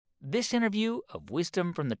This interview of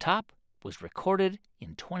Wisdom from the Top was recorded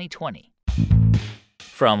in 2020.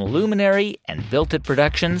 From Luminary and Built It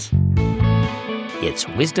Productions, it's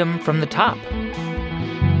Wisdom from the Top.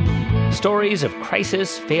 Stories of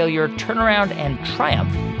crisis, failure, turnaround, and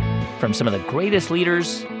triumph from some of the greatest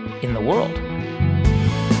leaders in the world.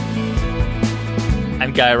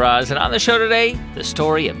 I'm Guy Raz, and on the show today, the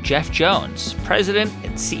story of Jeff Jones, president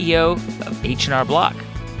and CEO of H&R Block.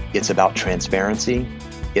 It's about transparency.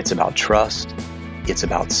 It's about trust. It's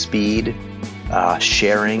about speed,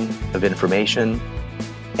 sharing of information.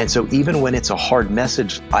 And so even when it's a hard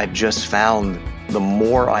message, I've just found the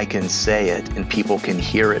more I can say it and people can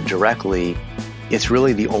hear it directly, it's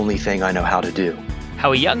really the only thing I know how to do.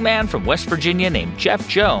 How a young man from West Virginia named Jeff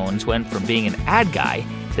Jones went from being an ad guy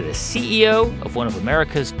to the CEO of one of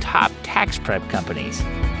America's top tax prep companies.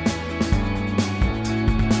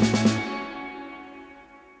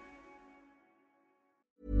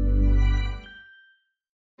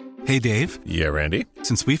 Hey, Dave. Yeah, Randy.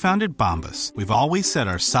 Since we founded Bombas, we've always said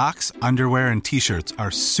our socks, underwear, and T-shirts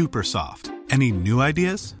are super soft. Any new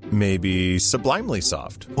ideas? Maybe sublimely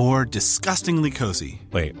soft. Or disgustingly cozy.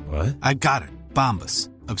 Wait, what? I got it. Bombas.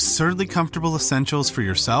 Absurdly comfortable essentials for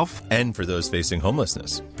yourself and for those facing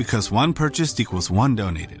homelessness. Because one purchased equals one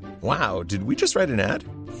donated. Wow, did we just write an ad?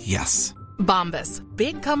 Yes. Bombas.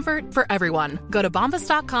 Big comfort for everyone. Go to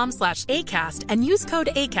bombas.com/ACAST and use code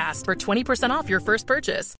ACAST for 20% off your first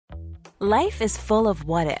purchase. Life is full of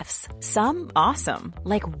what-ifs. Some awesome,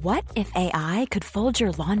 like what if AI could fold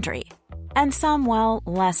your laundry? And some, well,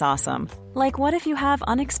 less awesome, like what if you have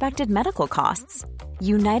unexpected medical costs?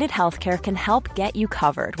 United Healthcare can help get you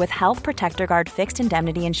covered with Health Protector Guard fixed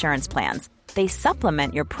indemnity insurance plans. They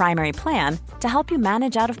supplement your primary plan to help you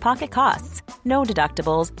manage out-of-pocket costs. No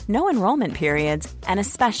deductibles, no enrollment periods, and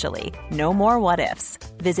especially no more what-ifs.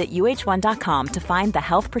 Visit uh1.com to find the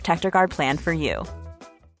Health Protector Guard plan for you.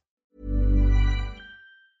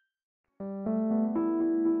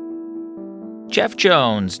 Jeff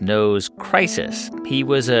Jones knows crisis. He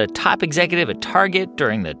was a top executive at Target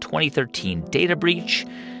during the 2013 data breach.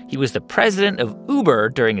 He was the president of Uber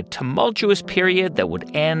during a tumultuous period that would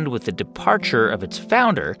end with the departure of its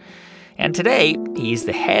founder. And today, he's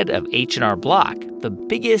the head of H&R Block, the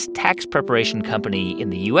biggest tax preparation company in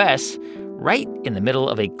the U.S., right in the middle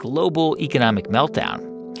of a global economic meltdown.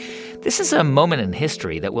 This is a moment in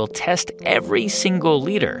history that will test every single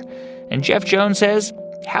leader. And Jeff Jones says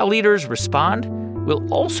how leaders respond will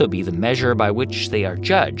also be the measure by which they are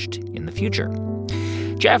judged in the future.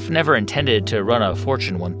 Jeff never intended to run a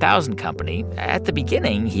Fortune 1000 company. At the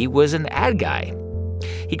beginning, he was an ad guy.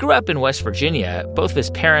 He grew up in West Virginia. Both of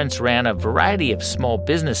his parents ran a variety of small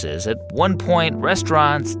businesses. At one point,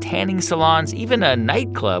 restaurants, tanning salons, even a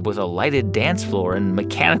nightclub with a lighted dance floor and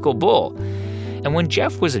mechanical bull. And when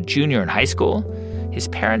Jeff was a junior in high school, his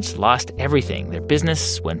parents lost everything. Their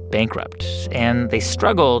business went bankrupt, and they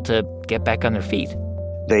struggled to get back on their feet.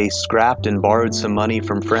 They scrapped and borrowed some money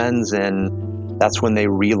from friends, and that's when they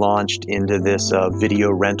relaunched into this video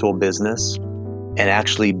rental business and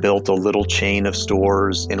actually built a little chain of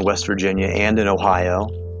stores in West Virginia and in Ohio.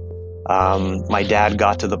 My dad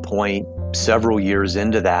got to the point several years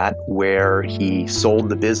into that where he sold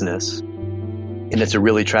the business. And it's a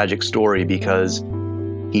really tragic story because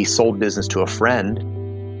he sold business to a friend,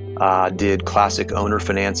 did classic owner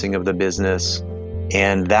financing of the business,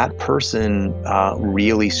 and that person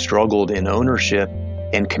really struggled in ownership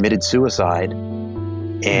and committed suicide.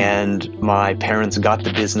 And my parents got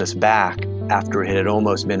the business back after it had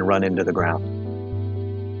almost been run into the ground.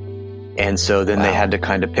 And so then they had to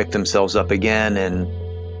kind of pick themselves up again, and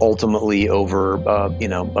ultimately over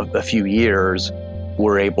a few years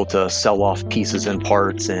were able to sell off pieces and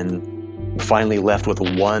parts and finally left with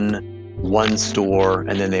one store,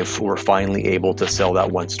 and then they were finally able to sell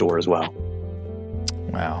that one store as well.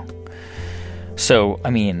 Wow. So, I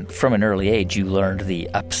mean, from an early age, you learned the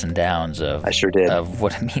ups and downs of, I sure did. Of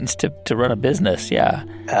what it means to run a business. Yeah.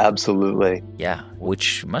 Absolutely. Yeah.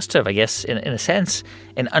 Which must have, I guess, in a sense,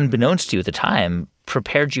 and unbeknownst to you at the time,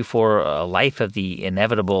 prepared you for a life of the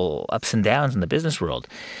inevitable ups and downs in the business world.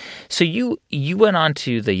 So you went on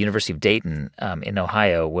to the University of Dayton in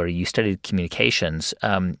Ohio, where you studied communications.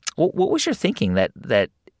 What was your thinking that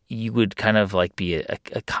you would kind of like be a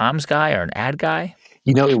comms guy or an ad guy?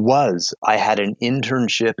 You know, it was. I had an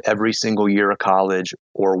internship every single year of college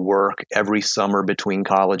or work every summer between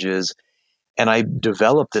colleges. And I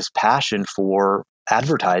developed this passion for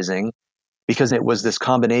advertising because it was this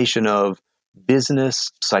combination of business,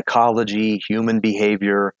 psychology, human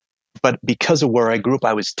behavior. But because of where I grew up,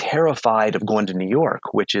 I was terrified of going to New York,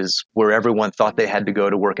 which is where everyone thought they had to go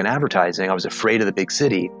to work in advertising. I was afraid of the big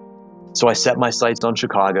city. So I set my sights on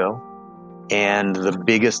Chicago and the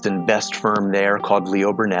biggest and best firm there called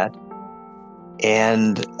Leo Burnett.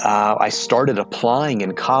 And I started applying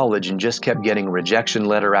in college and just kept getting rejection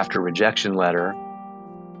letter after rejection letter.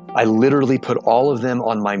 I literally put all of them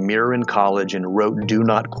on my mirror in college and wrote "do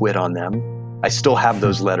not quit" on them. I still have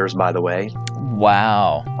those letters, by the way.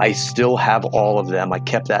 Wow. I still have all of them. I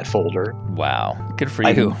kept that folder. Wow. Good for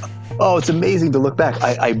you. It's amazing to look back.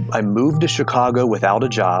 I moved to Chicago without a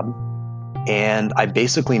job, and I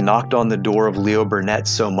basically knocked on the door of Leo Burnett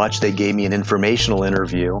so much they gave me an informational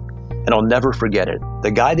interview. And I'll never forget it. The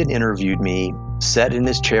guy that interviewed me sat in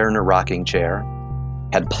his chair in a rocking chair,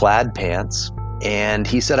 had plaid pants, and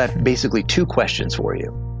he said, "I have basically 2 questions for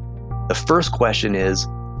you. The first question is,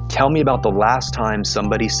 tell me about the last time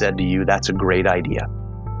somebody said to you, 'That's a great idea.'"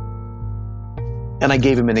 And I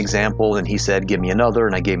gave him an example, and he said, "Give me another."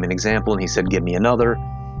 And I gave him an example, and he said, "Give me another."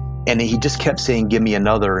 And he just kept saying, "Give me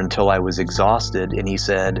another," until I was exhausted. And he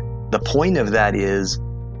said, "The point of that is,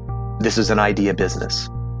 this is an idea business.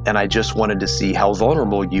 And I just wanted to see how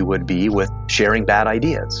vulnerable you would be with sharing bad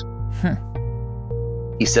ideas."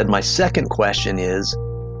 He said, "My second question is,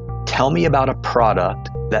 tell me about a product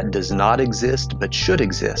that does not exist but should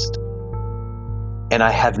exist." And I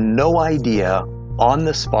have no idea. On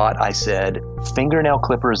the spot, I said, "Fingernail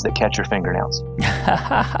clippers that catch your fingernails."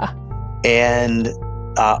 And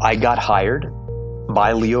I got hired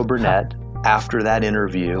by Leo Burnett after that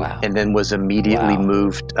interview. Wow. And then was immediately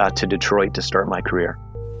moved to Detroit to start my career.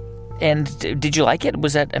 And did you like it?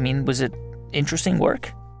 Was it interesting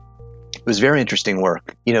work? It was very interesting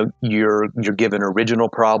work. You know, you're given original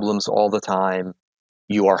problems all the time.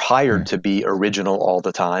 You are hired to be original all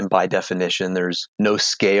the time. By definition, there's no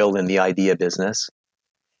scale in the idea business.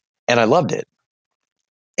 And I loved it.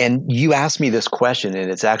 And you asked me this question, and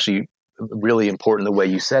it's actually really important the way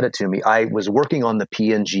you said it to me. I was working on the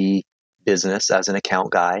P&G business as an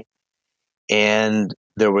account guy, and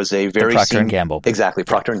there was a very Procter & Gamble. Exactly,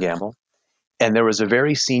 Procter & Gamble. And there was a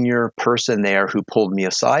very senior person there who pulled me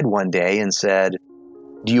aside one day and said,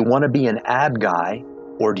 "Do you want to be an ad guy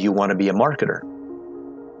or do you want to be a marketer?"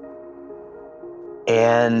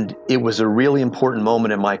 And it was a really important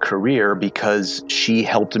moment in my career because she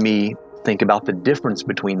helped me think about the difference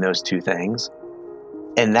between those two things.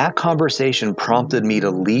 And that conversation prompted me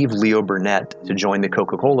to leave Leo Burnett to join the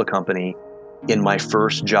Coca-Cola company in my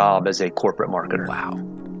first job as a corporate marketer. Wow.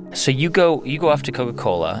 So you go off to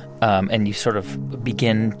Coca-Cola, and you sort of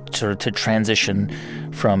begin to transition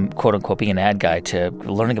from quote unquote being an ad guy to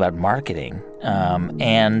learning about marketing.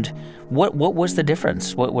 And what was the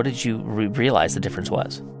difference? What did you realize the difference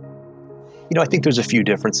was? You know, I think there's a few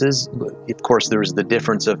differences. Of course, there's the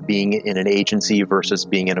difference of being in an agency versus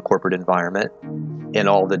being in a corporate environment and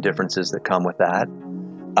all the differences that come with that.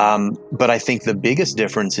 But I think the biggest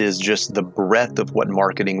difference is just the breadth of what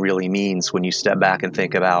marketing really means when you step back and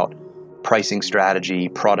think about pricing strategy,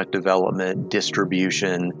 product development,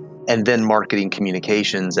 distribution, and then marketing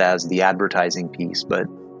communications as the advertising piece. But,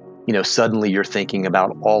 you know, suddenly you're thinking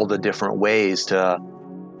about all the different ways to...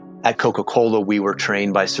 At Coca-Cola, we were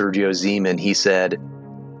trained by Sergio Zeman. He said,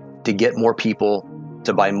 to get more people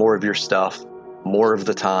to buy more of your stuff, more of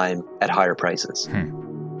the time at higher prices.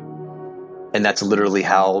 And that's literally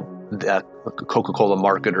how the Coca-Cola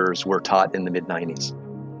marketers were taught in the mid-90s.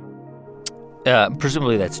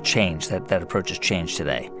 Presumably that's changed. That approach has changed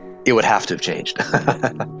today. It would have to have changed.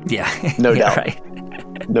 Yeah. No doubt.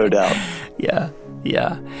 Right. No doubt.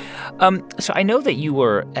 Yeah. So I know that you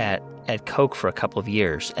were at Coke for a couple of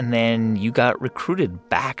years, and then you got recruited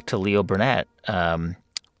back to Leo Burnett,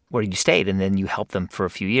 where you stayed, and then you helped them for a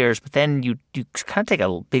few years. But then you kind of take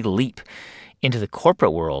a big leap into the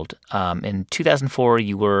corporate world. In 2004,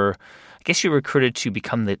 you were recruited to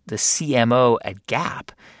become the CMO at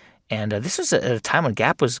Gap. And this was at a time when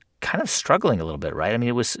Gap was kind of struggling a little bit, right? I mean,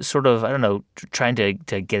 it was sort of, trying to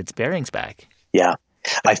get its bearings back. Yeah.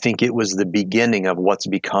 I think it was the beginning of what's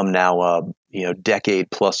become now a decade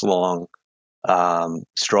plus long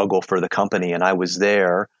struggle for the company. And I was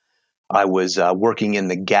there. I was working in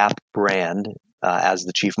the Gap brand as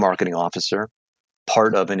the chief marketing officer,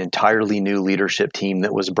 part of an entirely new leadership team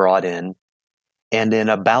that was brought in. And in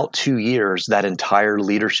about 2 years, that entire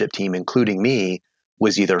leadership team, including me,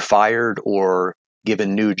 was either fired or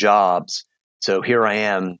given new jobs. So here I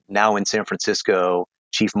am now in San Francisco,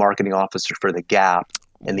 chief marketing officer for the Gap.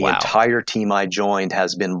 And the entire team I joined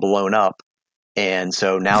has been blown up. And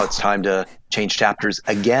so now it's time to change chapters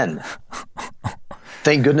again.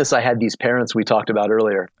 Thank goodness I had these parents we talked about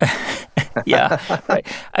earlier. Yeah, right.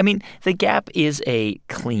 I mean, the Gap is a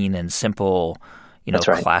clean and simple, That's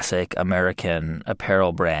right. classic American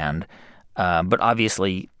apparel brand. but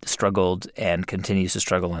obviously struggled and continues to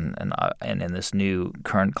struggle, and in this new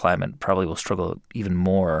current climate probably will struggle even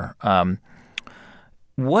more.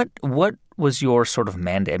 What was your sort of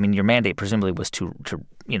mandate? I mean, your mandate presumably was to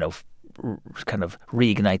kind of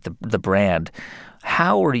reignite the brand.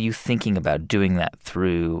 How were you thinking about doing that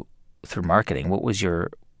through marketing? What was your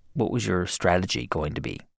strategy going to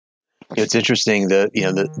be? It's interesting that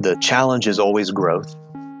the challenge is always growth,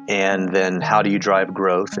 and then how do you drive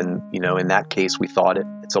growth? And in that case, we thought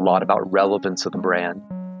it's a lot about relevance of the brand,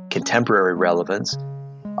 contemporary relevance.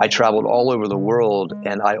 I traveled all over the world,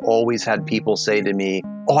 and I always had people say to me,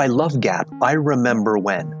 "Oh, I love Gap. I remember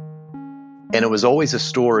when." And it was always a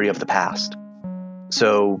story of the past.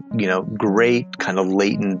 So, great kind of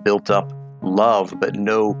latent, built up love, but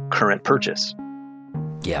no current purchase.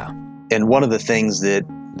 Yeah. And one of the things that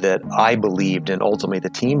I believed, and ultimately the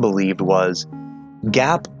team believed, was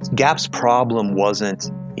Gap's problem wasn't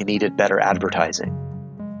it needed better advertising.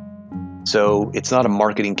 So it's not a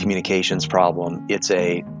marketing communications problem. It's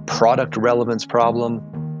a product relevance problem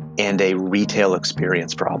and a retail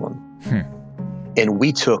experience problem. And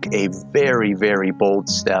we took a very, very bold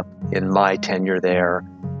step in my tenure there.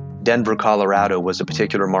 Denver, Colorado was a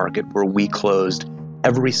particular market where we closed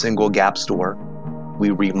every single Gap store. We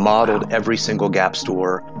remodeled every single Gap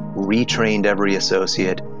store, retrained every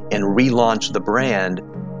associate, and relaunched the brand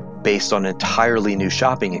based on an entirely new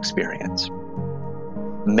shopping experience.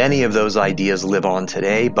 Many of those ideas live on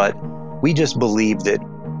today, but we just believed that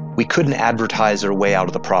we couldn't advertise our way out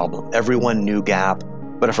of the problem. Everyone knew Gap,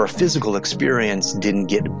 but if our physical experience didn't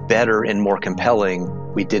get better and more compelling,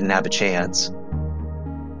 we didn't have a chance.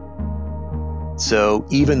 So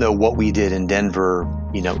even though what we did in Denver,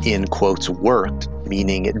 in quotes, worked,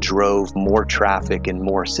 meaning it drove more traffic and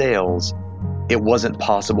more sales, it wasn't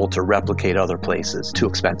possible to replicate other places, too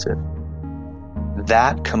expensive.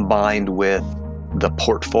 That combined with the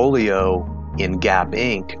portfolio in Gap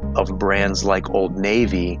Inc. of brands like Old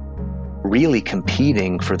Navy really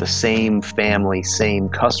competing for the same family, same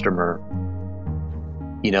customer,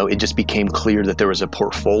 it just became clear that there was a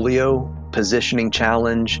portfolio positioning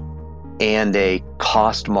challenge and a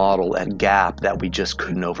cost model at Gap that we just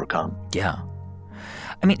couldn't overcome. Yeah.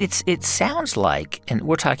 I mean, it sounds like, and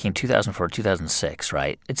we're talking 2004, 2006,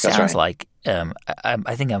 right? It sounds like,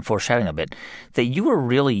 I think I'm foreshadowing a bit, that you were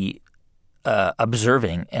really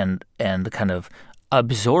observing and kind of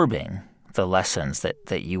absorbing the lessons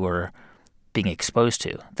that you were being exposed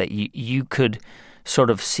to, that you could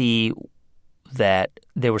sort of see that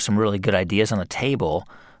there were some really good ideas on the table,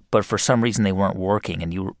 but for some reason they weren't working,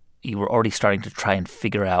 and you were already starting to try and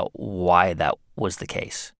figure out why that was the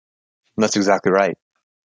case. That's exactly right.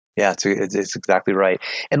 Yeah, it's exactly right.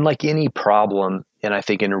 And like any problem, and I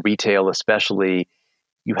think in retail especially,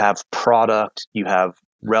 you have product, you have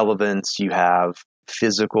relevance, you have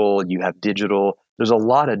physical, you have digital. There's a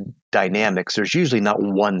lot of dynamics. There's usually not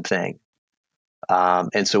one thing.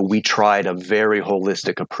 And so we tried a very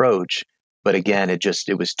holistic approach, but again, it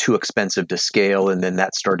was too expensive to scale. And then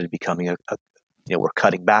that started becoming we're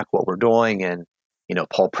cutting back what we're doing. And,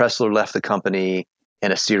 Paul Pressler left the company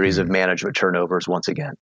and a series of management turnovers once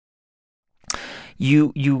again.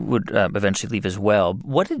 You would eventually leave as well.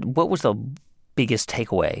 What was the biggest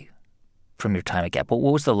takeaway from your time at Gap? What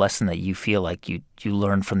was the lesson that you feel like you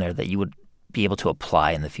learned from there that you would be able to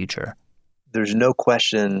apply in the future? There's no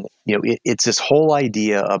question, it's this whole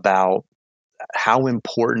idea about how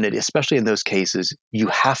important it is, especially in those cases, you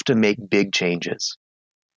have to make big changes.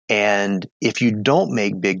 And if you don't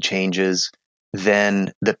make big changes,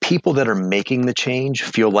 then the people that are making the change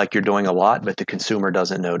feel like you're doing a lot, but the consumer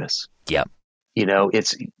doesn't notice. Yeah.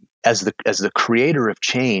 It's as the creator of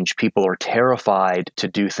change, people are terrified to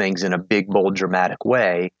do things in a big, bold, dramatic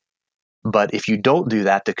way. But if you don't do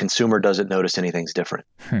that, the consumer doesn't notice anything's different.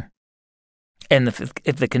 And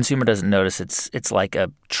if the consumer doesn't notice, it's like a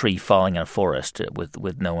tree falling in a forest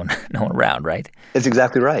with no one around, right? That's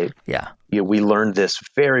exactly right. Yeah. We learned this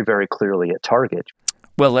very, very clearly at Target.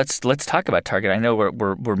 Well, let's talk about Target. I know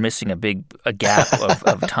we're missing a gap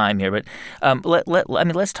of time here, but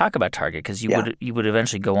let's talk about Target, because you would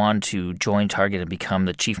eventually go on to join Target and become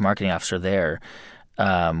the chief marketing officer there,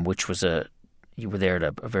 which was you were there at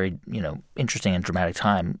a very interesting and dramatic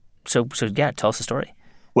time. So yeah, tell us the story.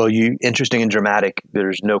 Well, interesting and dramatic,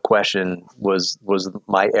 there's no question, was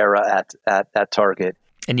my era at Target.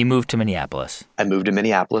 And you moved to Minneapolis. I moved to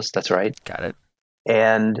Minneapolis. That's right. Got it.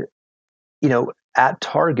 And at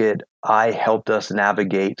Target, I helped us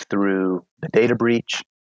navigate through the data breach,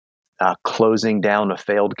 closing down a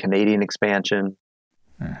failed Canadian expansion,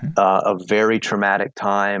 a very traumatic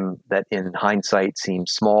time that in hindsight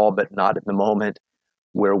seems small, but not at the moment.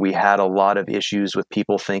 where we had a lot of issues with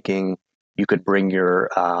people thinking you could bring your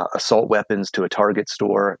assault weapons to a Target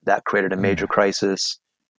store. That created a major crisis.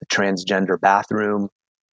 The transgender bathroom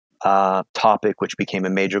topic, which became a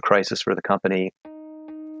major crisis for the company.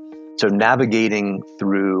 So navigating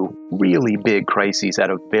through really big crises at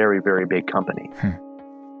a very, very big company.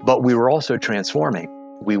 But we were also transforming.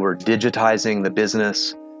 We were digitizing the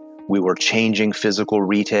business. We were changing physical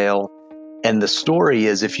retail. And the story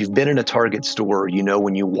is, if you've been in a Target store, you know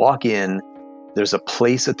when you walk in, there's a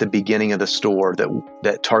place at the beginning of the store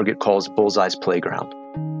that Target calls Bullseye's Playground.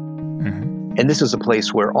 And this is a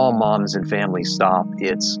place where all moms and families stop.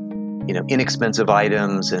 It's, inexpensive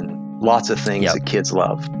items and lots of things that kids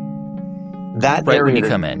love. That right area when you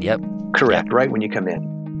come in, correct, right when you come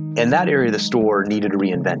in. And that area of the store needed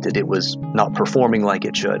reinvented. It was not performing like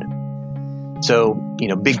it should. So,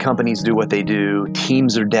 big companies do what they do.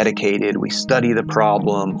 Teams are dedicated. We study the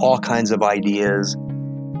problem, all kinds of ideas.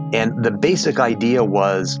 And the basic idea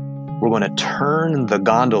was we're going to turn the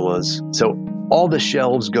gondolas. So all the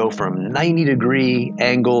shelves go from 90-degree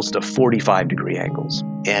angles to 45-degree angles.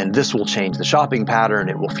 And this will change the shopping pattern.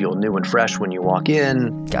 It will feel new and fresh when you walk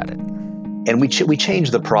in. Got it. And we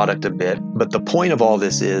changed the product a bit. But the point of all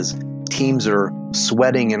this is teams are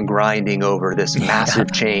sweating and grinding over this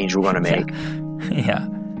massive change we're going to make. Yeah.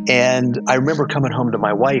 And I remember coming home to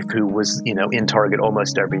my wife, who was, in Target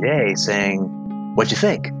almost every day, saying, "What'd you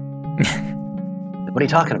think? What are you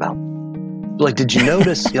talking about? Like, did you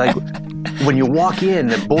notice, when you walk in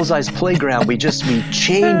at Bullseye's Playground, we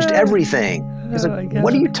changed everything." He's like,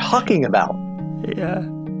 "What are you talking about?" Yeah.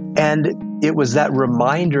 And it was that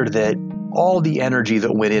reminder that all the energy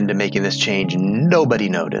that went into making this change, nobody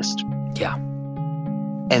noticed. Yeah.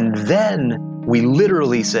 And then we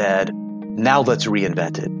literally said, now let's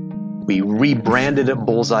reinvent it. We rebranded it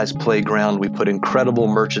Bullseye's Playground. We put incredible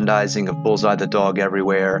merchandising of Bullseye the dog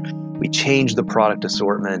everywhere. We changed the product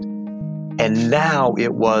assortment. And now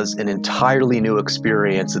it was an entirely new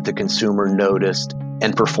experience that the consumer noticed,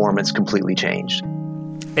 and performance completely changed.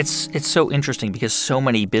 It's so interesting because so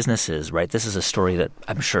many businesses, right? This is a story that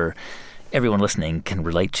I'm sure everyone listening can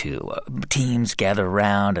relate to. Teams gather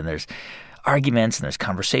around and there's arguments and there's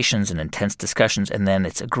conversations and intense discussions, and then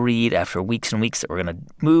it's agreed after weeks and weeks that we're going to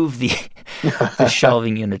move the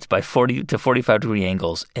shelving units by 40 to 45-degree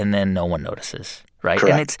angles, and then no one notices, right?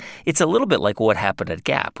 Correct. And it's a little bit like what happened at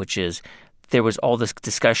Gap, which is there was all this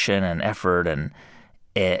discussion and effort and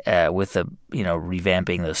with the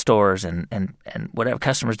revamping the stores and whatever,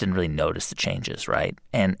 customers didn't really notice the changes, right?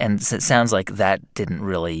 And it sounds like that didn't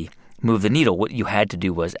really move the needle. What you had to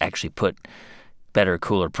do was actually put better,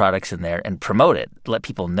 cooler products in there and promote it, let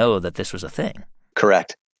people know that this was a thing.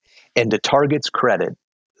 Correct. And to Target's credit,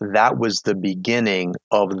 that was the beginning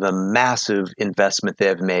of the massive investment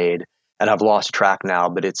they've made. And I've lost track now,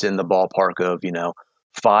 but it's in the ballpark of,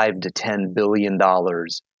 $5 to $10 billion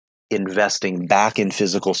investing back in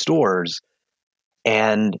physical stores.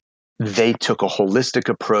 And they took a holistic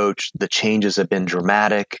approach. The changes have been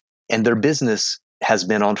dramatic, and their business has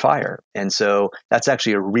been on fire. And so that's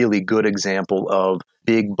actually a really good example of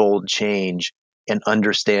big, bold change and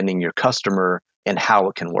understanding your customer and how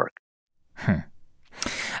it can work. I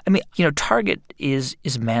mean, Target is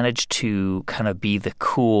managed to kind of be the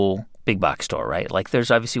cool big box store, right? Like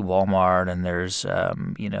there's obviously Walmart and there's,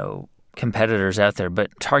 competitors out there,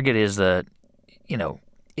 but Target is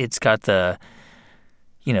it's got the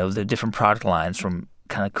different product lines from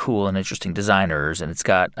kind of cool and interesting designers, and it's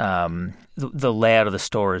got the layout of the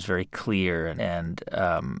store is very clear and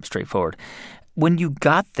straightforward. When you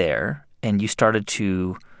got there and you started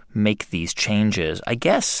to make these changes, I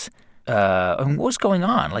guess, what was going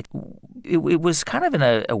on? Like it was kind of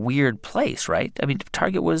in a weird place, right? I mean,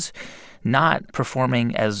 Target was not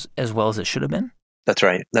performing as well as it should have been. That's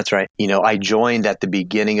right. I joined at the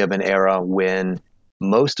beginning of an era when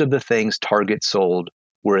most of the things Target sold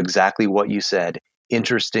were exactly what you said.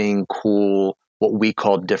 Interesting, cool, what we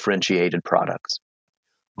call differentiated products.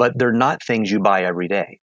 But they're not things you buy every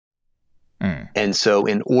day. And so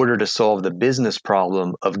in order to solve the business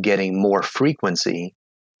problem of getting more frequency,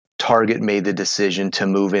 Target made the decision to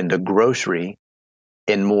move into grocery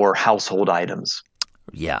and more household items.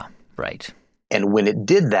 Yeah, right. And when it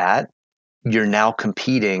did that, you're now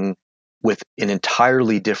competing with an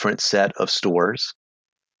entirely different set of stores.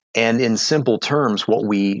 And in simple terms, what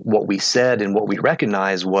we said and what we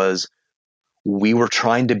recognized was we were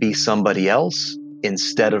trying to be somebody else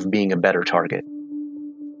instead of being a better Target.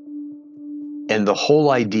 And the whole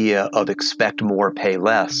idea of expect more, pay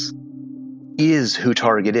less is who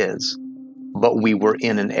Target is. But we were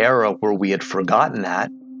in an era where we had forgotten that.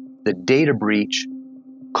 The data breach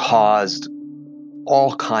caused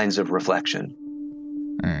all kinds of reflection.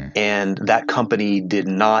 And that company did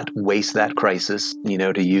not waste that crisis,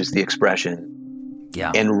 to use the expression,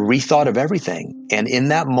 and rethought of everything. And in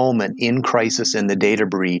that moment, in crisis, in the data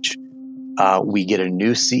breach, we get a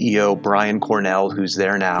new CEO, Brian Cornell, who's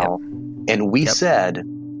there now. And we said,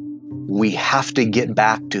 we have to get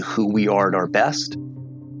back to who we are at our best.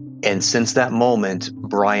 And since that moment,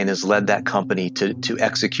 Brian has led that company to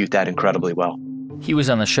execute that incredibly well. He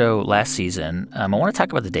was on the show last season. I want to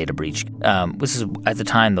talk about the data breach. This is, at the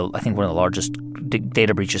time, I think one of the largest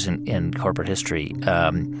data breaches in corporate history.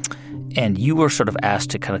 And you were sort of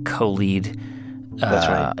asked to kind of co-lead That's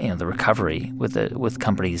right. The recovery with the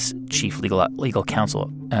company's chief legal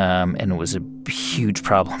counsel. And it was a huge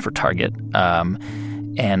problem for Target.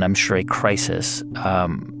 And I'm sure a crisis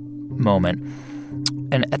moment.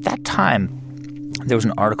 And at that time, there was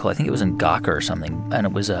an article, I think it was in Gawker or something, and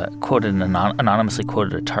it was anonymously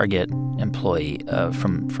quoted a Target employee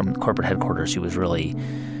from corporate headquarters who was really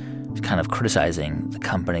kind of criticizing the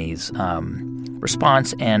company's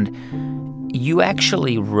response. And you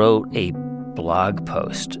actually wrote a blog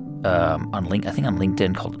post on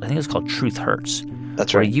LinkedIn it was called Truth Hurts.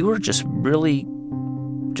 That's right. Where you were just really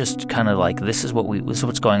just kind of like, this is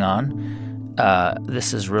what's going on.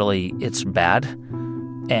 It's bad.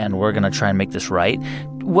 And we're going to try and make this right.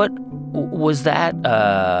 What was that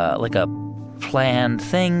like a planned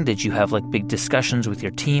thing? Did you have like big discussions with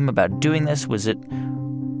your team about doing this? Was it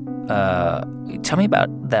tell me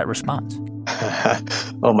about that response.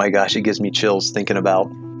 Oh my gosh, it gives me chills thinking about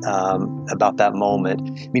that moment.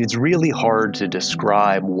 I mean, it's really hard to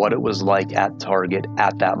describe what it was like at Target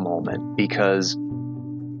at that moment, because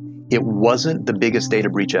it wasn't the biggest data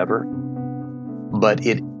breach ever, but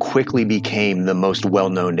it quickly became the most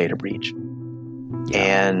well-known data breach.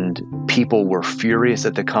 And people were furious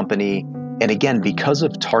at the company. And again, because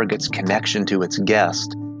of Target's connection to its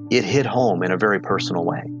guest, it hit home in a very personal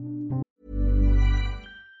way.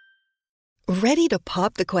 Ready to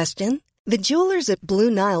pop the question? The jewelers at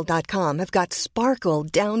BlueNile.com have got sparkle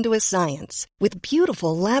down to a science with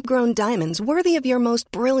beautiful lab-grown diamonds worthy of your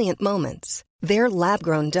most brilliant moments. Their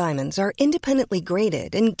lab-grown diamonds are independently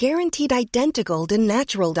graded and guaranteed identical to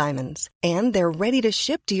natural diamonds. And they're ready to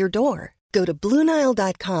ship to your door. Go to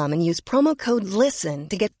BlueNile.com and use promo code LISTEN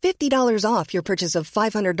to get $50 off your purchase of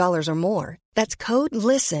 $500 or more. That's code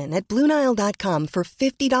LISTEN at BlueNile.com for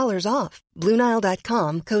 $50 off.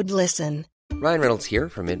 BlueNile.com, code LISTEN. Ryan Reynolds here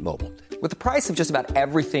from Mint Mobile. With the price of just about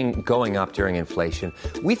everything going up during inflation,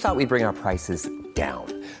 we thought we'd bring our prices down.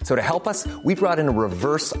 So to help us, we brought in a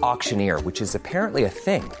reverse auctioneer, which is apparently a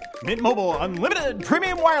thing. Mint Mobile Unlimited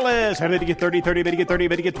Premium Wireless. How to get 30, 30, bit to get 30,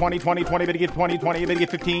 bit to get 20, 20, 20, bit to get 20, 20, bit to get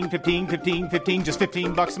 15, 15, 15, 15, just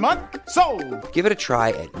 $15 a month? Sold! Give it a try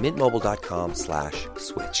at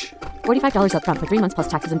mintmobile.com/switch. $45 up front for 3 months plus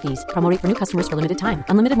taxes and fees. Promo rate for new customers for limited time.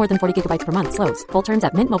 Unlimited more than 40 gigabytes per month. Slows full terms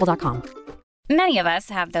at mintmobile.com. Many of us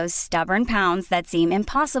have those stubborn pounds that seem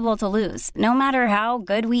impossible to lose, no matter how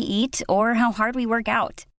good we eat or how hard we work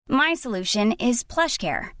out. My solution is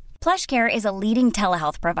PlushCare. PlushCare is a leading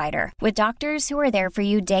telehealth provider with doctors who are there for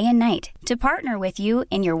you day and night to partner with you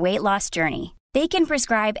in your weight loss journey. They can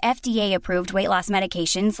prescribe FDA-approved weight loss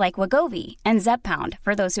medications like Wegovy and Zepbound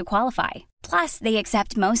for those who qualify. Plus, they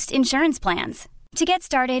accept most insurance plans. To get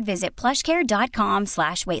started, visit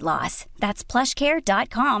plushcare.com/weightloss. That's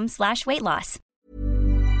plushcare.com/weightloss.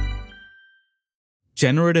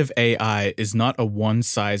 Generative AI is not a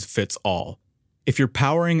one-size-fits-all. If you're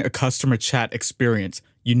powering a customer chat experience,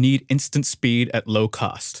 you need instant speed at low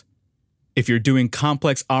cost. If you're doing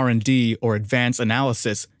complex R&D or advanced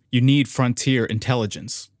analysis, you need frontier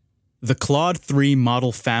intelligence. The Claude 3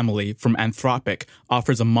 model family from Anthropic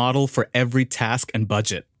offers a model for every task and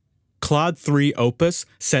budget. Claude 3 Opus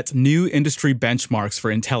sets new industry benchmarks for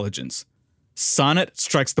intelligence. Sonnet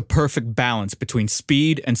strikes the perfect balance between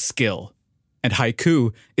speed and skill. And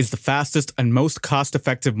Haiku is the fastest and most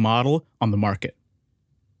cost-effective model on the market.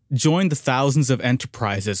 Join the thousands of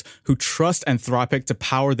enterprises who trust Anthropic to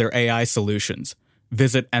power their AI solutions.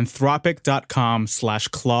 Visit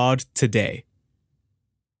anthropic.com/Claude today.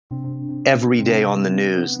 Every day on the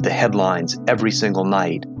news, the headlines every single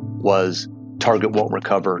night was Target won't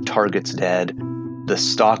recover, Target's dead, the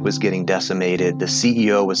stock was getting decimated, the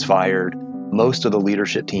CEO was fired, most of the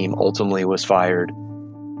leadership team ultimately was fired.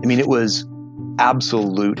 I mean, it was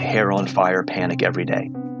absolute hair on fire panic every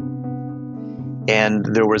day. And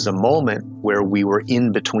there was a moment where we were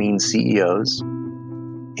in between CEOs,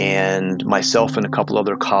 and myself and a couple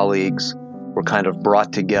other colleagues were kind of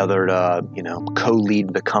brought together to,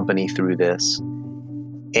 co-lead the company through this.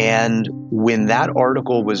 And when that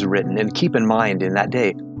article was written, and keep in mind, in that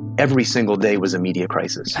day, every single day was a media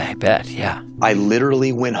crisis. I bet, yeah. I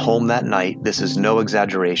literally went home that night. This is no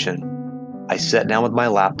exaggeration. I sat down with my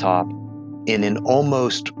laptop and in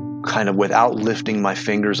almost kind of without lifting my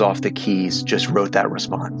fingers off the keys, just wrote that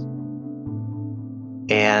response.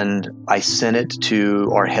 And I sent it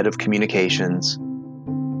to our head of communications,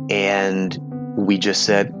 and we just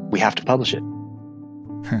said, we have to publish it.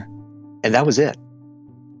 And that was it.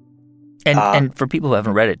 And for people who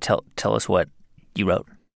haven't read it, tell us what you wrote.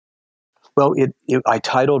 Well, I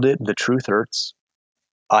titled it "The Truth Hurts."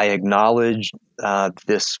 I acknowledged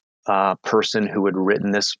this person who had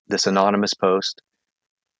written this anonymous post,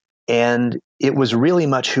 and it was really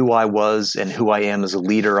much who I was and who I am as a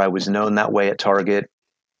leader. I was known that way at Target.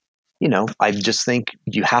 You know, I just think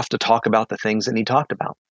you have to talk about the things that he talked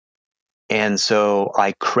about. And so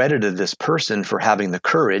I credited this person for having the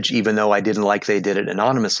courage, even though I didn't like they did it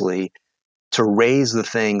anonymously, to raise the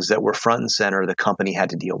things that were front and center the company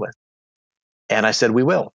had to deal with. And I said, we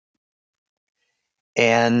will.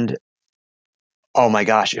 And oh my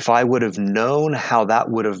gosh, if I would have known how that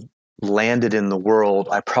would have landed in the world,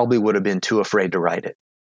 I probably would have been too afraid to write it.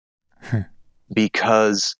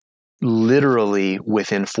 Because literally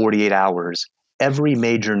within 48 hours, every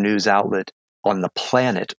major news outlet on the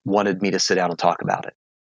planet wanted me to sit down and talk about it.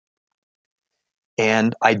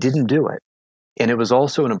 And I didn't do it. And it was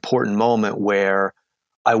also an important moment where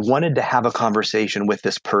I wanted to have a conversation with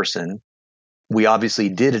this person. We obviously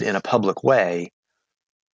did it in a public way,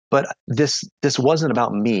 but this wasn't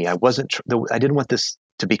about me. I didn't want this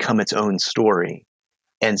to become its own story.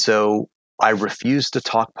 And so I refused to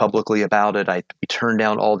talk publicly about it. We turned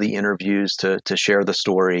down all the interviews to share the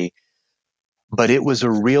story. But it was a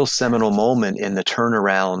real seminal moment in the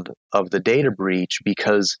turnaround of the data breach,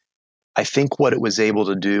 because I think what it was able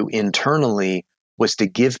to do internally was to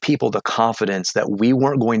give people the confidence that we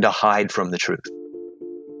weren't going to hide from the truth.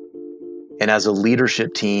 And as a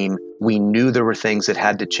leadership team, we knew there were things that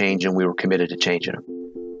had to change, and we were committed to changing them.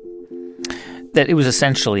 That it was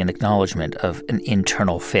essentially an acknowledgement of an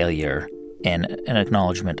internal failure and an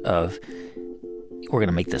acknowledgement of, we're going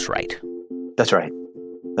to make this right. That's right.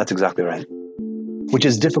 That's exactly right. Which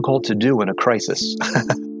is difficult to do in a crisis.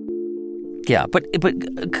 Yeah, but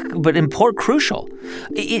crucial.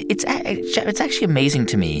 It's actually amazing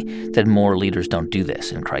to me that more leaders don't do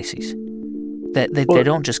this in crises. That they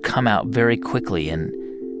don't just come out very quickly and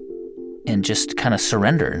just kind of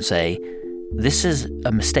surrender and say, this is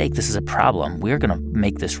a mistake, this is a problem, we're going to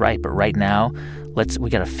make this right. But right now, we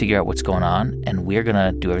got to figure out what's going on, and we're going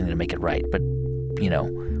to do everything to make it right. But,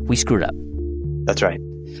 we screwed up. That's right.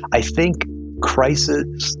 I think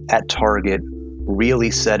crisis at Target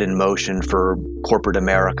really set in motion for corporate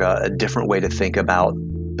America a different way to think about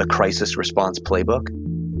the crisis response playbook.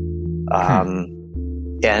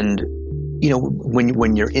 And,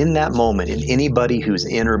 when you're in that moment, and anybody who's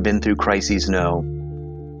in or been through crises know,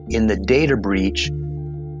 in the data breach,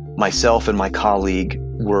 myself and my colleague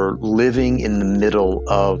were living in the middle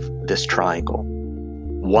of this triangle.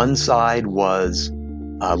 One side was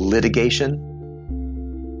litigation,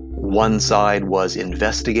 one side was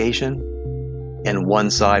investigation, and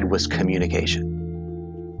one side was communication.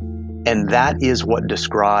 And that is what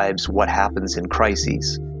describes what happens in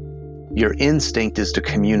crises. Your instinct is to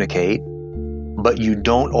communicate, but you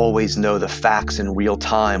don't always know the facts in real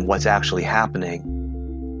time, what's actually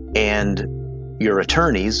happening. And your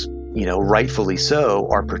attorneys, rightfully so,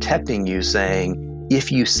 are protecting you, saying,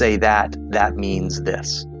 if you say that, that means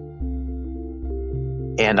this.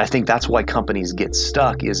 And I think that's why companies get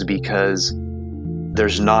stuck, is because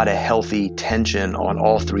there's not a healthy tension on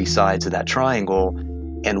all three sides of that triangle,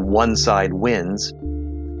 and one side wins.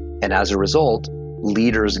 And as a result,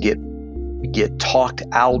 leaders get talked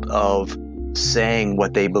out of saying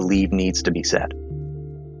what they believe needs to be said.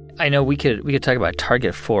 I know we could talk about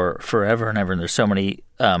Target for forever and ever, and there's so many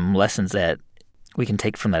lessons that we can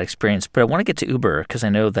take from that experience. But I want to get to Uber, because I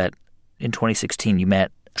know that in 2016 you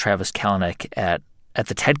met Travis Kalanick at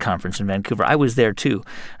the TED conference in Vancouver. I was there too.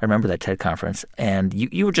 I remember that TED conference. And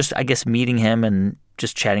you were just, I guess, meeting him and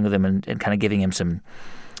just chatting with him and kind of giving him some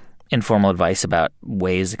informal advice about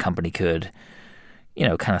ways the company could,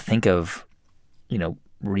 kind of think of,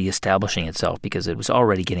 reestablishing itself, because it was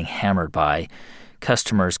already getting hammered by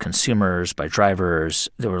customers, consumers, by drivers.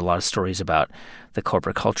 There were a lot of stories about the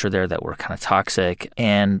corporate culture there that were kind of toxic.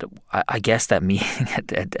 And I guess that meeting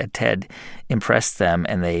at TED impressed them,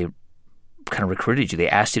 and they kind of recruited you. They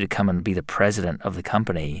asked you to come and be the president of the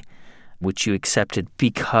company, which you accepted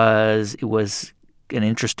because it was an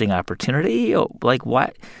interesting opportunity. Like,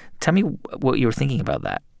 why? Tell me what you were thinking about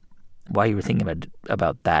that. Why you were thinking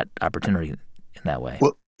about that opportunity in that way.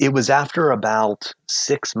 Well, It was after about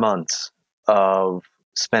 6 months of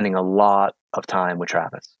spending a lot of time with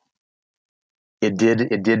Travis. It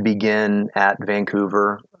did begin at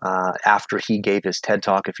Vancouver after he gave his TED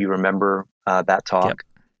Talk, if you remember that talk. Yep.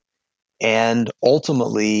 And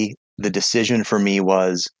ultimately, the decision for me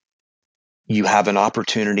was, you have an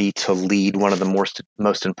opportunity to lead one of the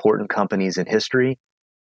most important companies in history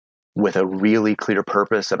with a really clear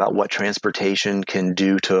purpose about what transportation can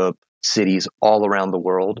do to cities all around the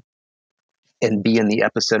world and be in the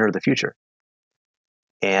epicenter of the future.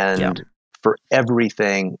 And for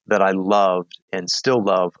everything that I loved and still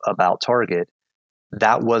love about Target,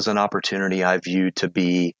 that was an opportunity I viewed to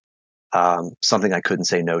be something I couldn't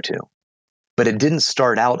say no to. But it didn't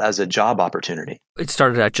start out as a job opportunity. It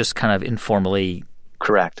started out just kind of informally.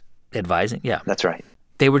 Correct. Advising. Yeah, that's right.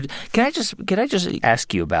 They were. Can I just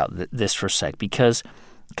ask you about this for a sec, because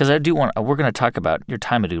I do want. We're going to talk about your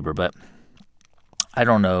time at Uber, but I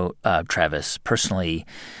don't know Travis personally,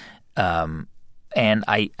 and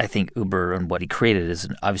I think Uber and what he created is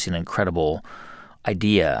obviously an incredible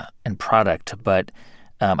idea and product. But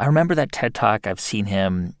I remember that TED Talk. I've seen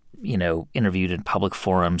him, interviewed in public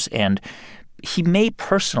forums, and he may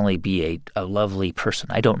personally be a lovely person.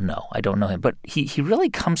 I don't know him, but he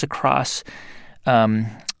really comes across,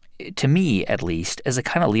 to me at least, as a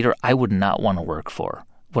kind of leader I would not want to work for.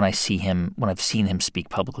 When I've seen him speak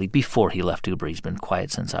publicly before he left Uber, he's been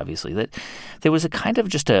quiet since, obviously, that there was a kind of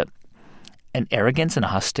just an arrogance and a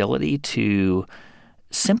hostility to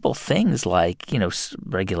simple things like,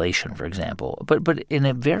 regulation, for example, but in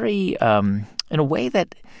a very, in a way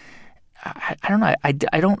that I don't know. I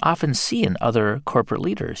don't often see in other corporate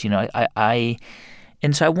leaders. And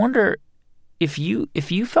so I wonder if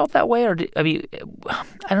you felt that way, or I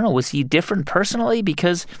don't know. Was he different personally?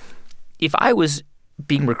 Because if I was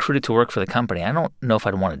being recruited to work for the company, I don't know if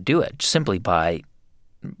I'd want to do it simply by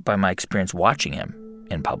my experience watching him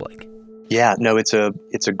in public. Yeah, no, it's a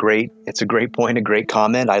great point, a great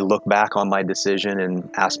comment. I look back on my decision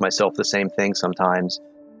and ask myself the same thing sometimes.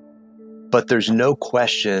 But there's no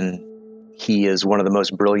question he is one of the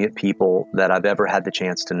most brilliant people that I've ever had the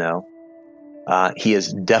chance to know. He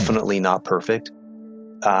is definitely not perfect.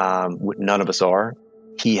 None of us are.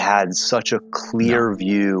 He had such a clear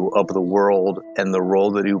view of the world and the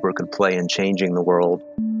role that Uber could play in changing the world.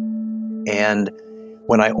 And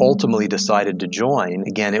when I ultimately decided to join,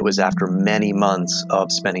 again, it was after many months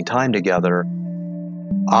of spending time together,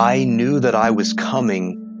 I knew that I was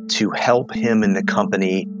coming to help him and the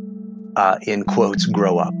company, in quotes,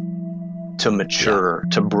 grow up, to mature,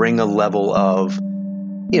 to bring a level of,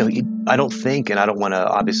 I don't think, and I don't want to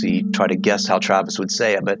obviously try to guess how Travis would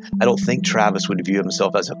say it, but I don't think Travis would view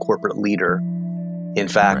himself as a corporate leader. In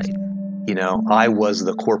fact, I was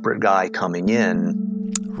the corporate guy coming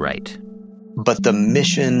in. Right. But the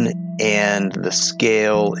mission and the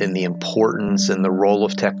scale and the importance and the role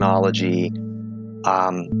of technology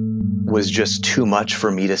was just too much for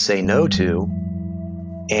me to say no to.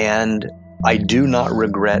 And I do not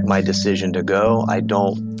regret my decision to go. I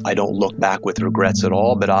don't look back with regrets at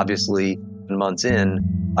all, but obviously months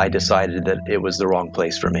in, I decided that it was the wrong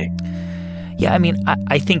place for me. Yeah,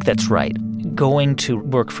 I think that's right. Going to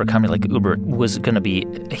work for a company like Uber was going to be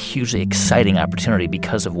a hugely exciting opportunity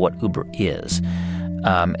because of what Uber is.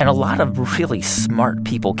 And a lot of really smart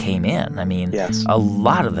people came in. Yes. A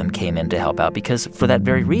lot of them came in to help out because for that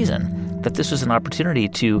very reason, that this was an opportunity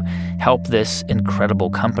to help this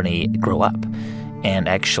incredible company grow up and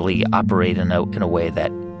actually operate in a way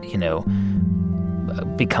that,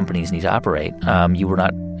 big companies need to operate. You were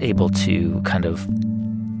not able to kind of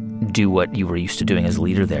do what you were used to doing as a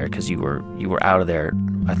leader there because you were out of there,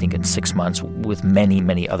 I think, in 6 months with many,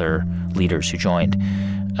 many other leaders who joined.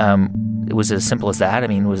 Was it as simple as that?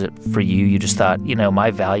 Was it for you? You just thought,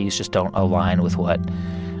 my values just don't align with what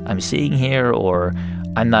I'm seeing here, or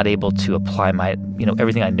I'm not able to apply my,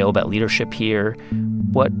 everything I know about leadership here.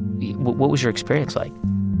 What was your experience like?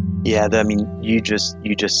 Yeah, you just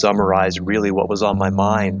summarized really what was on my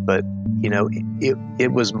mind. But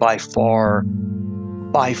it was by far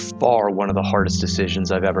one of the hardest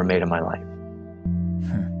decisions I've ever made in my life.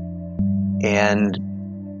 And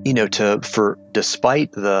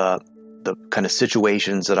despite the kind of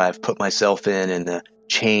situations that I've put myself in and the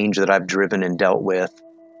change that I've driven and dealt with,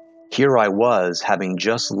 here I was, having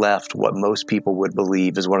just left what most people would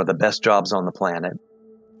believe is one of the best jobs on the planet,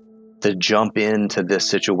 to jump into this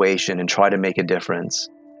situation and try to make a difference.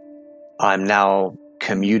 I'm now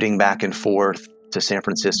commuting back and forth to San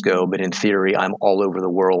Francisco, but in theory, I'm all over the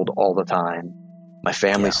world all the time. My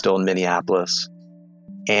family's still in Minneapolis.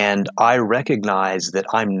 And I recognize that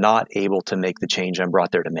I'm not able to make the change I'm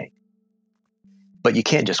brought there to make. but you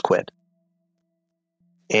can't just quit.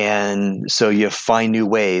 And so you find new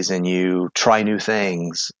ways and you try new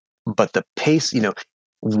things, but the pace,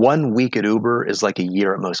 1 week at Uber is like a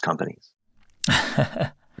year at most companies.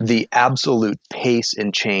 The absolute pace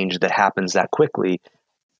and change that happens that quickly.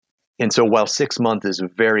 And so while 6 months is a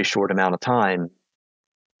very short amount of time,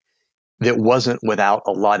 that wasn't without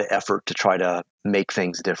a lot of effort to try to make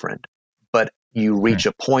things different. But you reach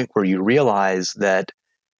a point where you realize that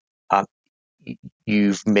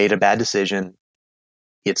you've made a bad decision.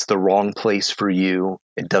 It's the wrong place for you.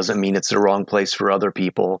 It doesn't mean it's the wrong place for other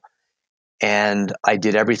people. And I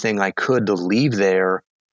did everything I could to leave there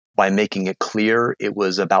by making it clear it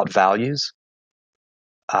was about values.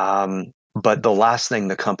 But the last thing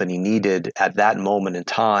the company needed at that moment in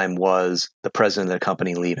time was the president of the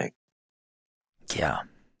company leaving. Yeah.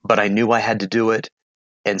 But I knew I had to do it.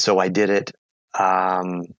 And so I did it.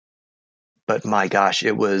 But my gosh,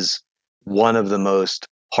 it was one of the most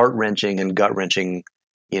heart-wrenching and gut-wrenching,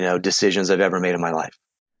 decisions I've ever made in my life.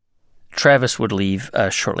 Travis would leave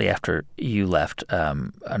shortly after you left,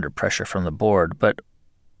 under pressure from the board. But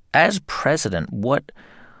as president, what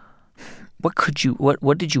did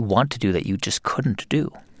you want to do that you just couldn't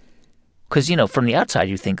do? Because, from the outside,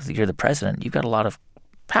 you think that you're the president. You've got a lot of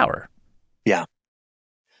power. Yeah.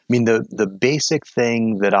 I mean, the basic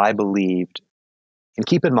thing that I believed, and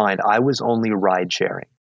keep in mind, I was only ride sharing.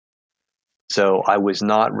 So I was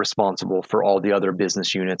not responsible for all the other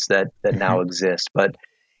business units that now exist. But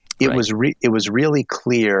it was really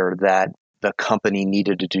clear that the company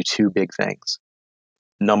needed to do two big things.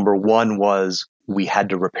 Number one was we had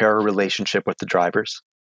to repair a relationship with the drivers.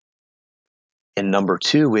 And number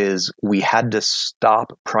two is we had to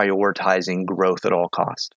stop prioritizing growth at all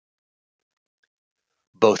costs,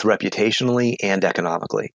 both reputationally and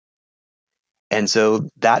economically. And so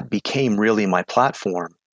that became really my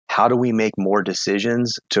platform. How do we make more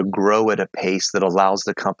decisions to grow at a pace that allows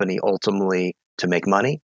the company ultimately to make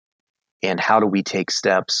money? And how do we take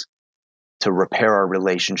steps to repair our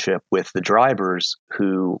relationship with the drivers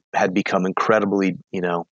who had become incredibly,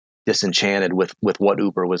 disenchanted with what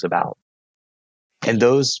Uber was about? And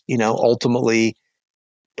those, ultimately,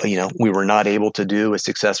 we were not able to do as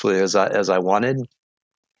successfully as I wanted.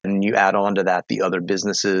 And you add on to that the other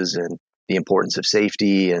businesses and the importance of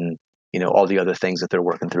safety and, all the other things that they're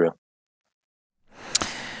working through.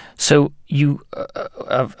 So you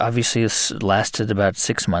obviously lasted about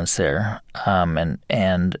 6 months there,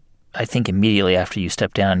 and I think immediately after you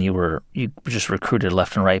stepped down, you were just recruited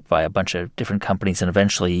left and right by a bunch of different companies, and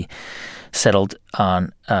eventually settled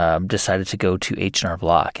on decided to go to H&R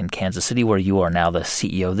Block in Kansas City, where you are now the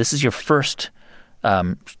CEO. This is your first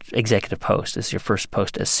executive post. This is your first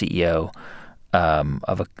post as CEO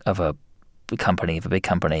of a company, of a big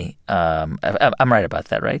company. I'm right about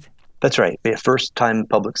that, right? That's right. First time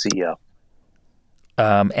public CEO.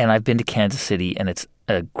 And I've been to Kansas City, and it's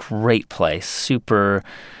a great place. Super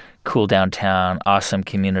cool downtown, awesome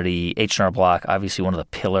community. H&R Block, obviously one of the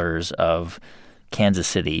pillars of Kansas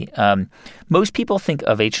City. Most people think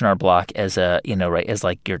of H&R Block as as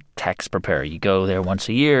like your tax preparer. You go there once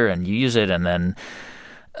a year and you use it, and then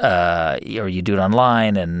or you do it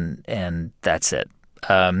online, and that's it.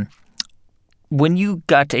 When you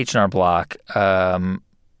got to H&R Block,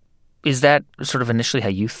 is that sort of initially how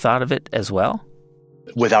you thought of it as well?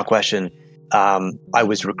 Without question. I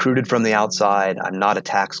was recruited from the outside. I'm not a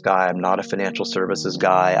tax guy. I'm not a financial services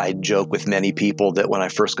guy. I joke with many people that when I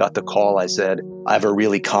first got the call, I said, I have a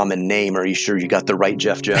really common name. Are you sure you got the right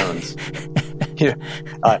Jeff Jones?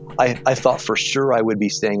 I thought for sure I would be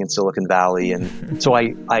staying in Silicon Valley. And so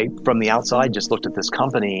I, from the outside, just looked at this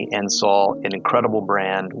company and saw an incredible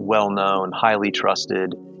brand, well-known, highly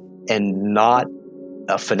trusted, and not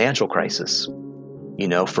a financial crisis.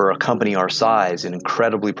 For a company our size, an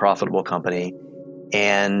incredibly profitable company.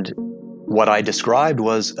 And what I described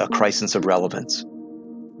was a crisis of relevance.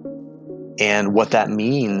 And what that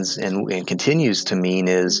means and continues to mean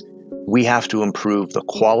is we have to improve the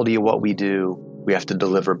quality of what we do. We have to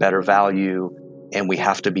deliver better value, and we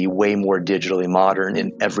have to be way more digitally modern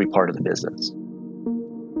in every part of the business.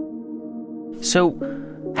 So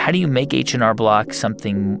how do you make H&R Block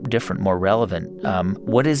something different, more relevant?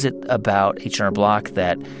 What is it about H&R Block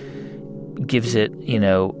that gives it,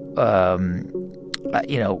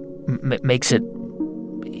 makes it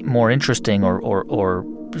more interesting or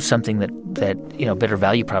something that better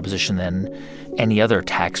value proposition than any other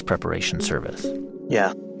tax preparation service?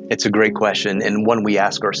 Yeah, it's a great question, and one we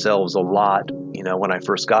ask ourselves a lot. When I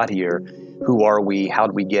first got here, who are we? How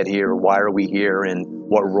did we get here? Why are we here? And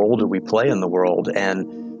what role do we play in the world? And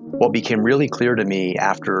what became really clear to me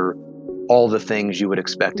after all the things you would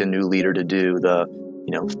expect a new leader to do, the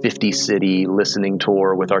 50 city listening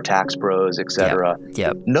tour with our tax pros, etc.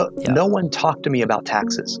 No one talked to me about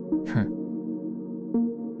taxes.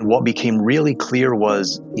 What became really clear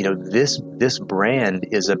was, this brand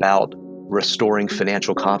is about restoring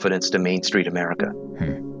financial confidence to Main Street America.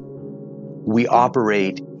 We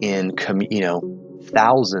operate in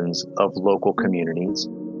thousands of local communities.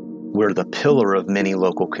 We're the pillar of many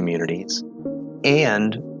local communities,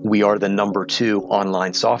 and we are the number 2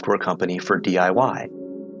 online software company for DIY.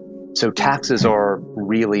 So taxes are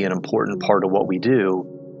really an important part of what we do.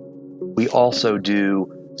 We also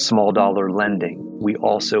do small dollar lending. We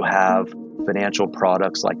also have financial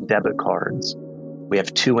products like debit cards. We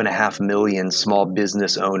have 2.5 million small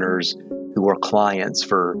business owners who are clients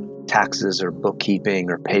for taxes or bookkeeping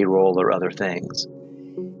or payroll or other things.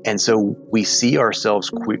 And so we see ourselves,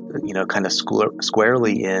 kind of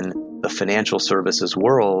squarely in the financial services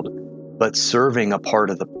world, but serving a part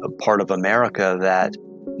of America that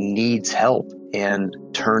needs help and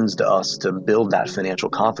turns to us to build that financial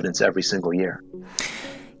confidence every single year.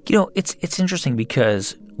 It's interesting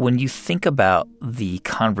because when you think about the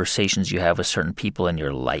conversations you have with certain people in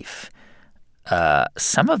your life,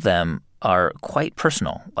 some of them are quite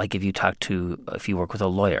personal. Like if you work with a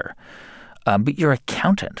lawyer, but your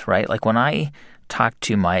accountant, right? Like when I talk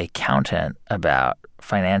to my accountant about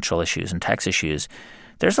financial issues and tax issues,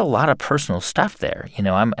 there's a lot of personal stuff there.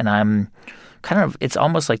 I'm kind of, it's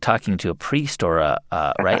almost like talking to a priest or a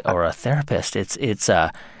therapist. It's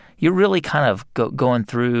you're really kind of going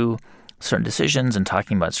through certain decisions and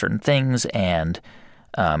talking about certain things, and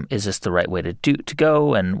is this the right way to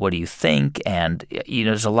go, and what do you think? And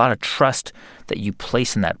there's a lot of trust that you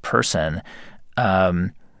place in that person.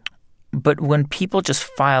 But when people just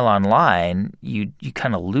file online, you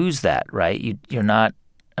kind of lose that, right? You're not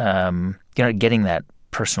getting that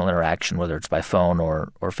personal interaction, whether it's by phone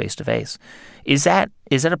or face to face. Is that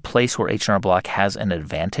a place where H&R Block has an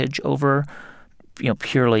advantage over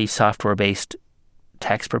purely software-based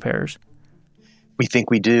tax preparers? We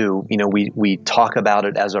think we do. We talk about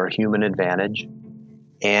it as our human advantage,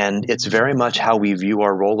 and it's very much how we view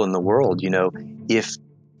our role in the world. If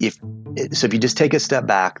you just take a step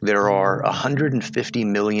back, there are 150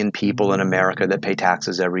 million people in America that pay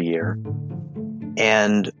taxes every year,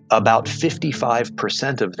 and about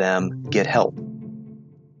 55% of them get help.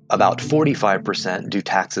 About 45% do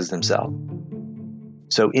taxes themselves.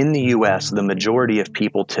 So in the US, the majority of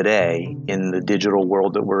people today in the digital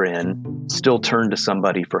world that we're in still turn to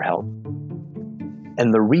somebody for help.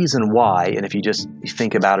 And the reason why, and if you just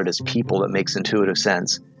think about it as people, it makes intuitive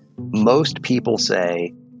sense. Most people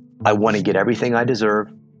say, I want to get everything I deserve,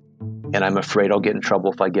 and I'm afraid I'll get in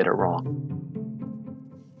trouble if I get it wrong.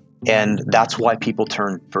 And that's why people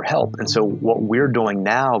turn for help. And so what we're doing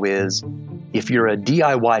now is, if you're a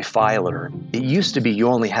DIY filer, it used to be you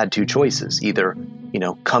only had 2 choices, either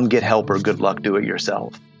come get help or good luck, do it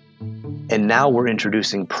yourself. And now we're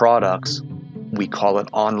introducing products, we call it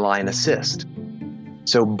online assist.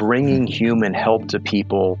 So bringing human help to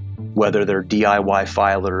people, whether they're DIY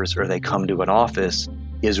filers or they come to an office,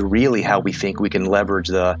 is really how we think we can leverage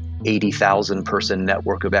the 80,000 person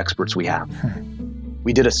network of experts we have.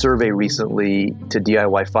 We did a survey recently to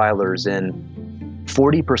DIY filers, and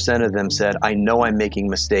 40% of them said, I know I'm making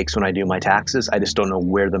mistakes when I do my taxes. I just don't know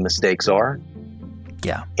where the mistakes are.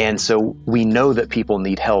 Yeah. And so we know that people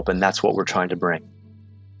need help, and that's what we're trying to bring.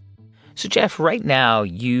 So, Jeff, right now,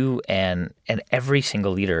 you and every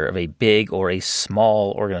single leader of a big or a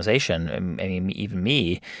small organization, I mean, even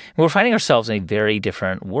me, we're finding ourselves in a very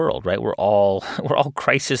different world, right? We're all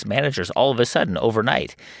crisis managers all of a sudden,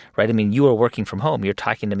 overnight, right? I mean, you are working from home. You're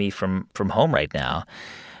talking to me from home right now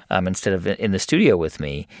instead of in the studio with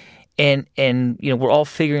me. And we're all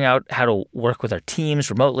figuring out how to work with our teams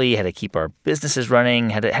remotely, how to keep our businesses running,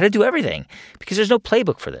 how to do everything, because there's no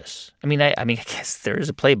playbook for this. I mean, I guess there is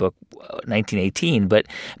a playbook, 1918, but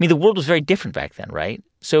I mean, the world was very different back then, right?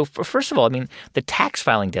 So first of all, I mean, the tax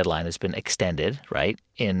filing deadline has been extended, right,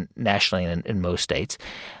 nationally and in most states.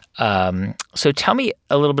 So tell me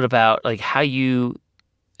a little bit about how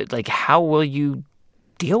will you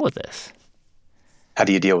deal with this? How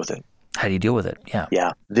do you deal with it? How do you deal with it? Yeah.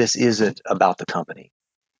 Yeah. This isn't about the company.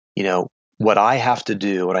 What I have to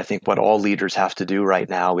do, and I think what all leaders have to do right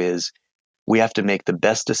now, is we have to make the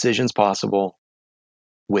best decisions possible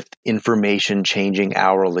with information changing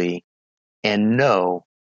hourly, and know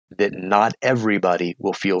that not everybody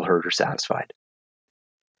will feel heard or satisfied.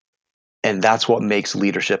 And that's what makes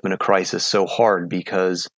leadership in a crisis so hard,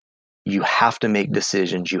 because you have to make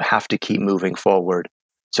decisions. You have to keep moving forward.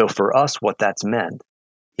 So for us, what that's meant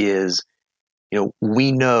is,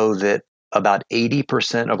 we know that about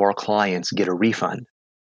 80% of our clients get a refund.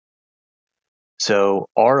 So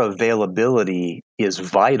our availability is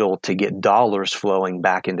vital to get dollars flowing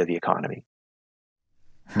back into the economy.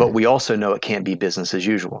 But we also know it can't be business as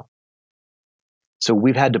usual. So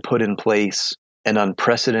we've had to put in place an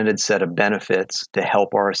unprecedented set of benefits to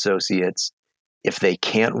help our associates if they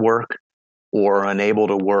can't work or are unable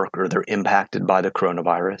to work or they're impacted by the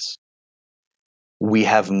coronavirus. We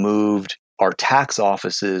have moved our tax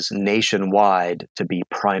offices nationwide to be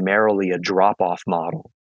primarily a drop-off model.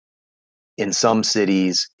 In some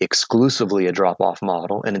cities, exclusively a drop-off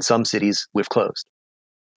model, and in some cities, we've closed.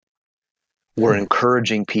 We're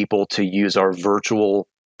encouraging people to use our virtual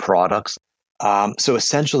products. So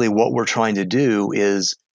essentially what we're trying to do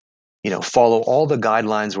is, follow all the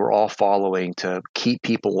guidelines we're all following to keep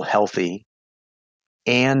people healthy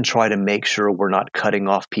and try to make sure we're not cutting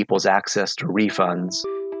off people's access to refunds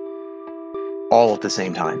all at the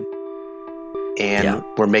same time. And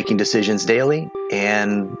we're making decisions daily,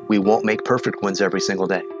 and we won't make perfect ones every single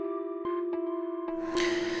day.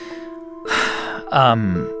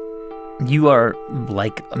 You are,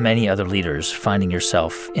 like many other leaders, finding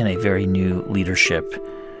yourself in a very new leadership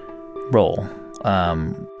role,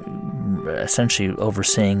 essentially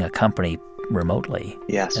overseeing a company remotely.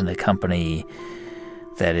 Yes. And the company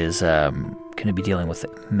that is going to be dealing with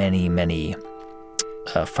many, many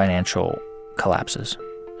financial collapses.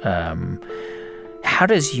 How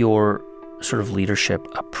does your sort of leadership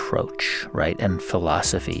approach, right, and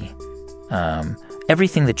philosophy,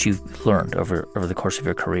 everything that you've learned over the course of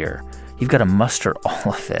your career, you've got to muster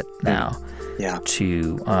all of it now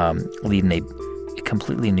to lead in a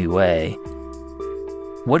completely new way.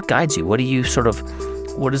 What guides you? What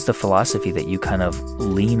is the philosophy that you kind of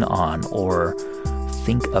lean on or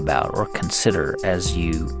think about or consider as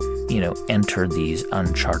you enter these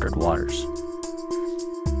uncharted waters?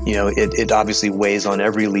 It obviously weighs on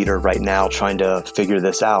every leader right now trying to figure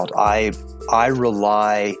this out. I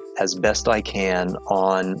rely as best I can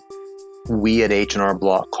on we at H&R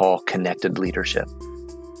Block call connected leadership.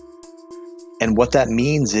 And what that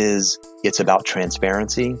means is it's about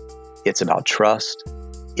transparency, it's about trust,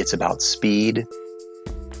 it's about speed,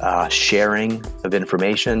 sharing of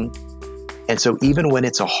information. And so even when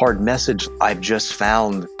it's a hard message, I've just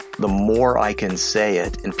found the more I can say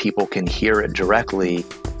it and people can hear it directly,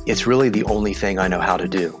 it's really the only thing I know how to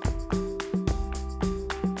do.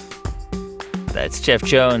 That's Jeff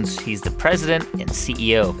Jones. He's the president and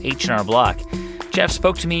CEO of H&R Block. Jeff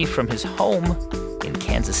spoke to me from his home in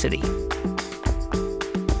Kansas City.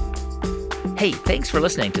 Hey, thanks for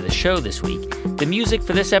listening to the show this week. The music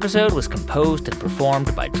for this episode was composed and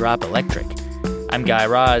performed by Drop Electric. I'm Guy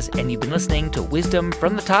Raz, and you've been listening to Wisdom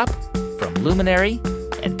from the Top from Luminary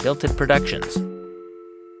and Built It Productions.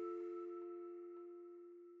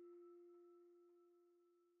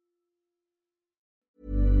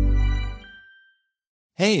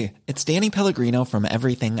 Hey, it's Danny Pellegrino from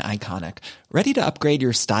Everything Iconic. Ready to upgrade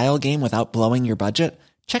your style game without blowing your budget?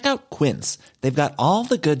 Check out Quince. They've got all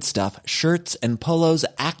the good stuff, shirts and polos,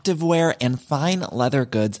 activewear, and fine leather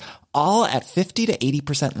goods, all at 50 to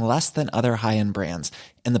 80% less than other high-end brands.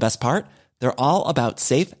 And the best part? They're all about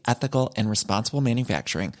safe, ethical, and responsible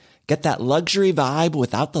manufacturing. Get that luxury vibe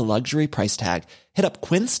without the luxury price tag. Hit up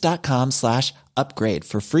quince.com/upgrade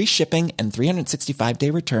for free shipping and 365-day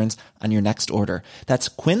returns on your next order. That's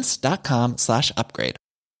quince.com/upgrade.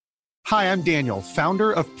 Hi, I'm Daniel,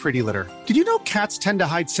 founder of Pretty Litter. Did you know cats tend to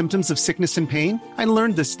hide symptoms of sickness and pain? I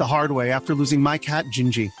learned this the hard way after losing my cat,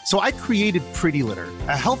 Gingy. So I created Pretty Litter,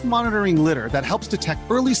 a health monitoring litter that helps detect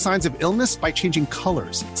early signs of illness by changing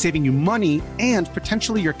colors, saving you money and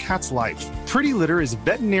potentially your cat's life. Pretty Litter is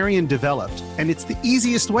veterinarian developed, and it's the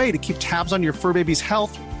easiest way to keep tabs on your fur baby's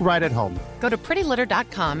health right at home. Go to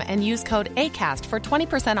prettylitter.com and use code ACAST for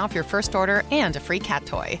 20% off your first order and a free cat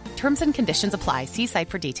toy. Terms and conditions apply. See site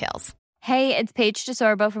for details. Hey, it's Paige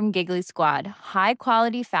DeSorbo from Giggly Squad. High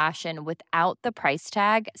quality fashion without the price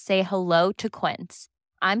tag. Say hello to Quince.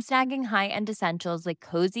 I'm snagging high-end essentials like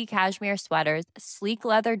cozy cashmere sweaters, sleek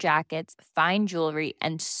leather jackets, fine jewelry,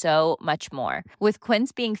 and so much more. With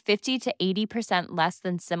Quince being 50 to 80% less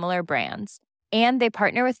than similar brands. And they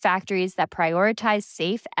partner with factories that prioritize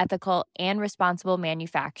safe, ethical, and responsible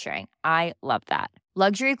manufacturing. I love that.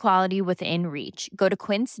 Luxury quality within reach. Go to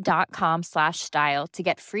quince.com/style to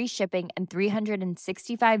get free shipping and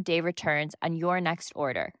 365-day returns on your next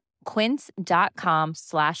order.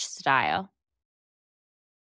 Quince.com/style.